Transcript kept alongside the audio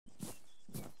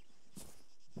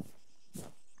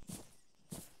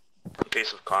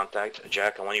case of contact,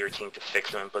 Jack, I want your team to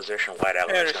fix them in position. White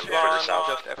Island is Ares going to be further 1, south.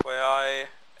 just FYI,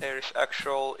 Ares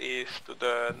actual is to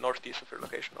the northeast of your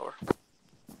location, over.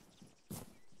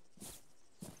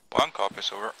 1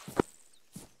 copies, over.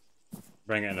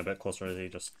 Bring it in a bit closer, Izzy,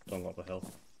 just don't go up the hill.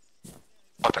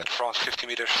 Contact France 50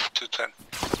 meters, 210.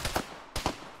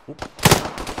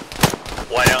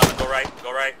 White Island, go right,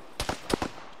 go right.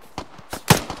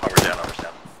 Overs down, overs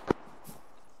down.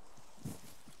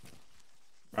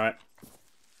 Right.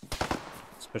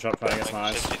 Let's push up, try to get some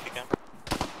eyes.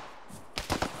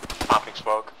 Popping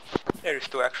smoke. Ares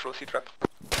 2 actual, C-trap.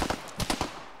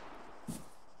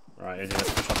 Right, Izzy,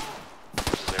 let's push up.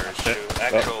 There's 2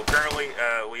 actual. Currently,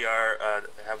 we are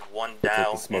have 1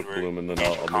 down. Smoke bloom and then in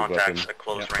I'll move up contacts and at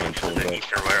close yeah, range of the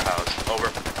eastern warehouse. Over.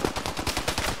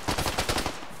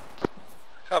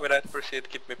 Copy that, proceed,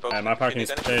 keep me posted. My parking is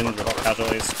in, we've got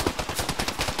casualties.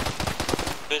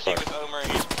 Busy with Omer,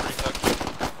 he's pretty tucked.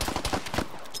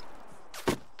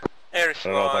 Ares I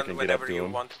don't know if I 1, can get whenever up to you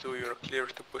him. want to, you're clear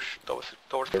to push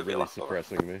towards They're the really villa.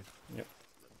 suppressing me. Yep.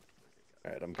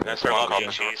 Alright, I'm That's coming. our Come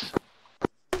on, GGs.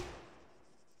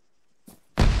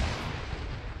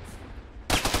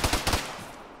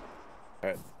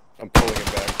 Alright, I'm pulling him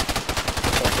back.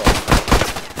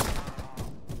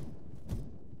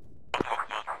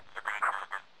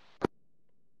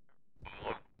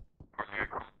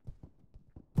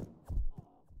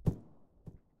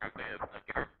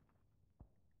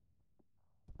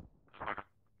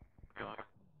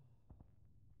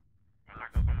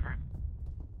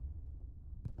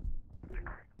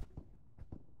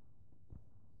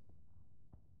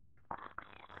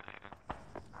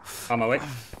 On my way.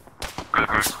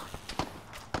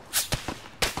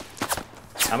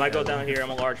 I might go down here,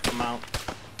 I'm a large amount.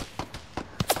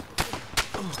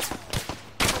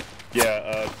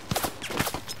 Yeah,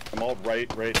 I'm all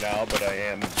right now, but I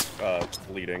am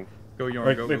bleeding. Go,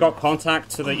 Yorn, go. We've got contact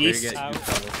to the east.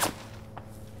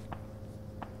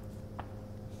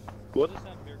 What?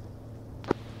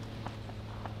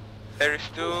 Ares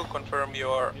 2, confirm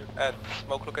you're at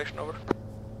smoke location, over.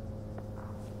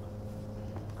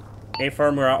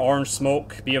 A-firm, we're at orange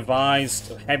smoke. Be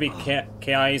advised, heavy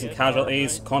KIs and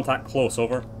casualties. Contact close,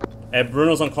 over.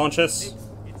 Bruno's unconscious.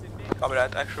 Copy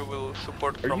that, actually will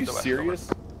support Are from you the west.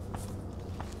 serious?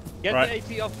 Get Right.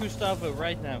 the AT off Gustavo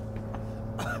right now.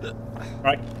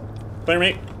 Right. Clear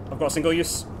me. I've got single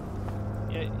use.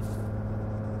 Yeah.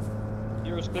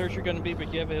 You're as clear as you're gonna be,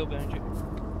 but you have a hill behind you.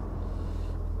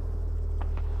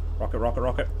 Rocket, rocket,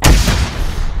 rocket.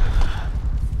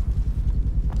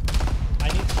 I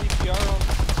need CPR on.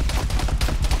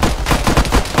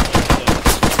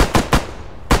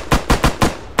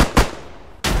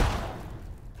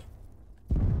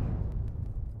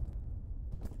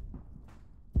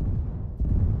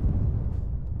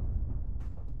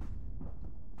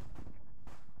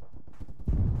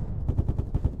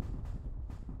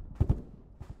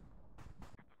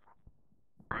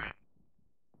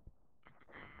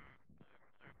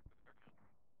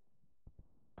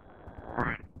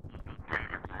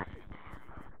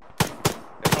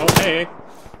 Oh, hey.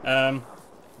 Alright.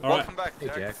 Welcome back, Hey,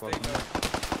 Jack, welcome back.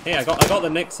 Hey, I got the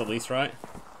Knicks at least, right?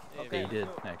 Okay, you did,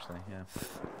 actually, yeah.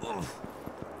 Or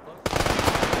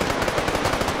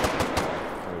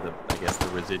I guess the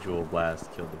residual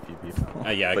blast killed a few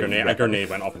people. Yeah, a grenade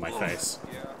went off in my face.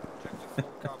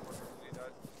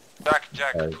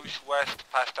 Jack, push west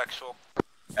past actual.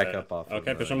 Back up off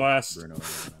Okay, of, push him west. Bruno.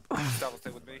 Double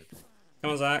stay with me.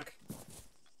 Come on, Zach.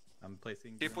 I'm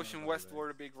placing... Keep pushing west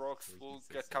toward the big rocks, we'll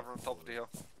get cover on top of the hill.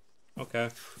 Okay.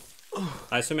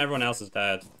 I assume everyone else is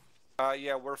dead.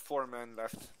 Yeah, we're 4 men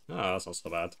left. Oh, that's not so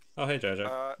bad. Oh, hey,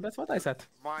 JJ. That's what I said.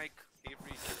 Mike,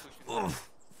 Avery, keep pushing.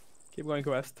 Keep going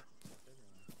west.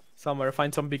 Somewhere,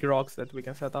 find some big rocks that we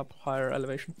can set up higher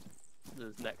elevation.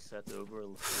 The next set over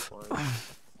and fine.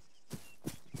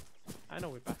 I know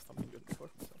we passed something good before.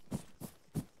 So.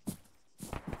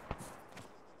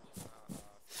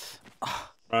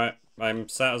 Right, I'm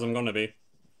set as I'm gonna be.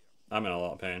 I'm in a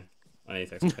lot of pain. I need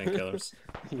to take some painkillers.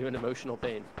 You in emotional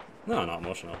pain? No, not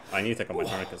emotional. I need to take on my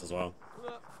tourniquets as well.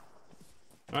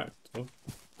 Alright, cool.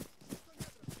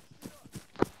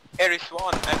 Ares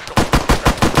 1, actual.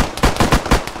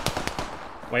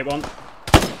 Wait one.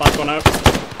 Last one out.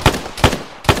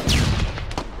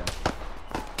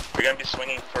 We're going to be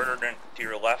swinging further to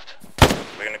your left.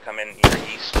 We're going to come in your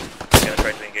east. We're going to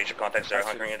try to engage the contacts that are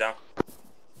hunkering you down.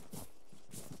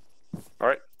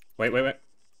 Alright, Wait.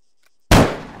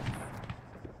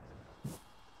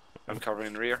 I'm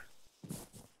covering rear.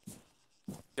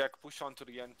 Jack, push on to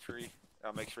the entry.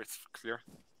 Make sure it's clear.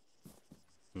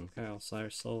 Okay, I'll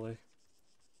slide slowly.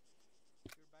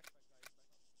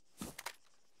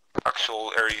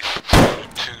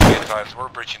 advised, we're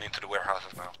breaching into the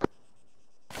warehouses now.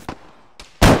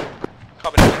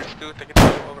 Copy that, there's 2, take it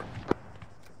over.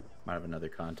 Might have another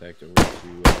contact over to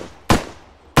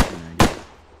 290.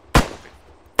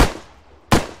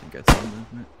 I think I saw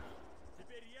movement.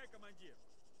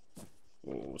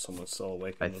 Ooh, someone's still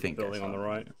awake I in the think I building on saw the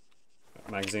right.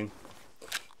 Magazine.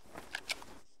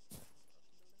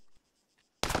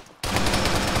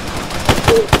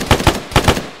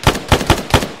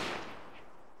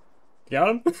 Got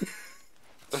him?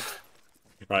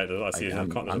 Right, I see I'm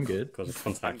good. Because of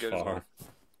contact good as far.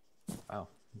 Wow,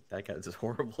 that guy's a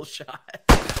horrible shot.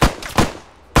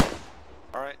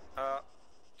 Alright,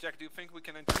 Jack, do you think we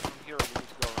can enter from here or we need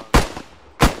to go around?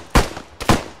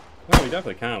 Well, we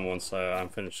definitely can once I'm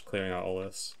finished clearing out all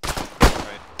this.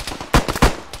 Right.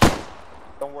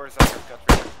 Don't worry, Zach, I've got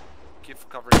ready. Keep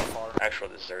covering far. Actual,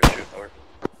 this is their issue. Over.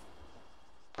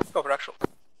 Over actual.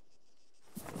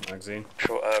 Magazine.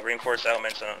 Actual, reinforced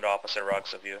elements on the opposite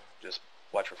rocks of you. Just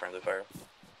watch for friendly fire.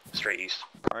 Straight east.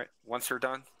 Alright, once you're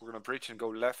done, we're gonna breach and go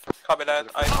left. Copy that,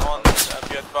 I'm on,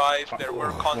 be advised, there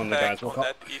were One of the guys contacts on woke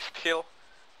up. that east hill,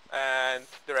 and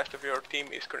the rest of your team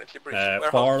is currently breaching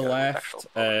warehouse. Far and left, actual.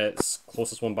 Over. it's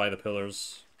closest one by the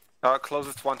pillars.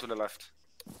 Closest one to the left.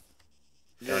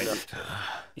 Your left.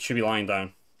 You should be lying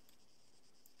down.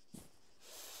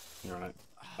 You're right.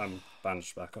 I'm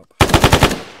bandaged back up.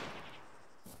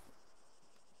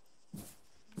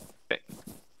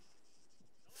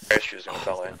 Parachute's gonna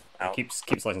fall in. Out. Keep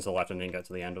slicing to the left and then get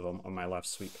to the end of them on my left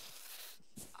sweep.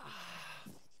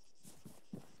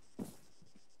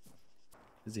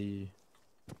 Is he?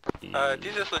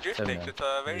 Theseus Logistics, it's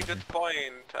a very good point.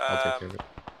 I'll take care of it.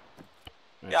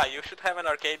 Yeah, you should have an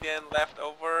Arcadian left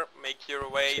over, make your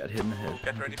way Got hit in the head. to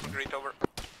get ready for greet over.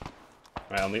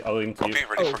 Right, I'll leave him to you.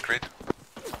 ready for greet.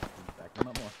 Back him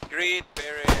up more. Greet,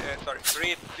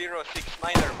 greet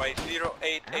 069er by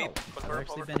 088. Ow, I've Confirm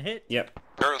actually over. been hit. Yep.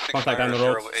 Contact down the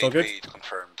road. So good.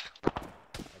 Confirmed. I've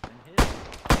been hit.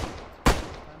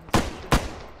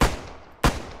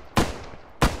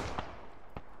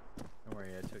 Don't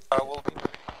worry, I took. Will be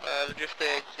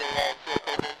logistics,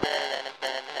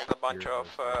 a bunch of,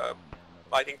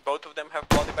 I think both of them have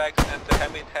body bags, and the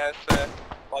Hamid has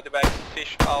body bags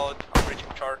fish out on breaching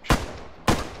charge.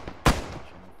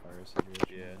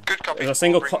 Good copy. There's a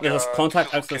single there's a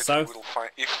contact out to the south.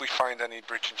 If we find any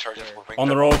breaching charges, we'll bring On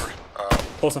the them road. over.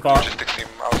 Close and far. Logistics team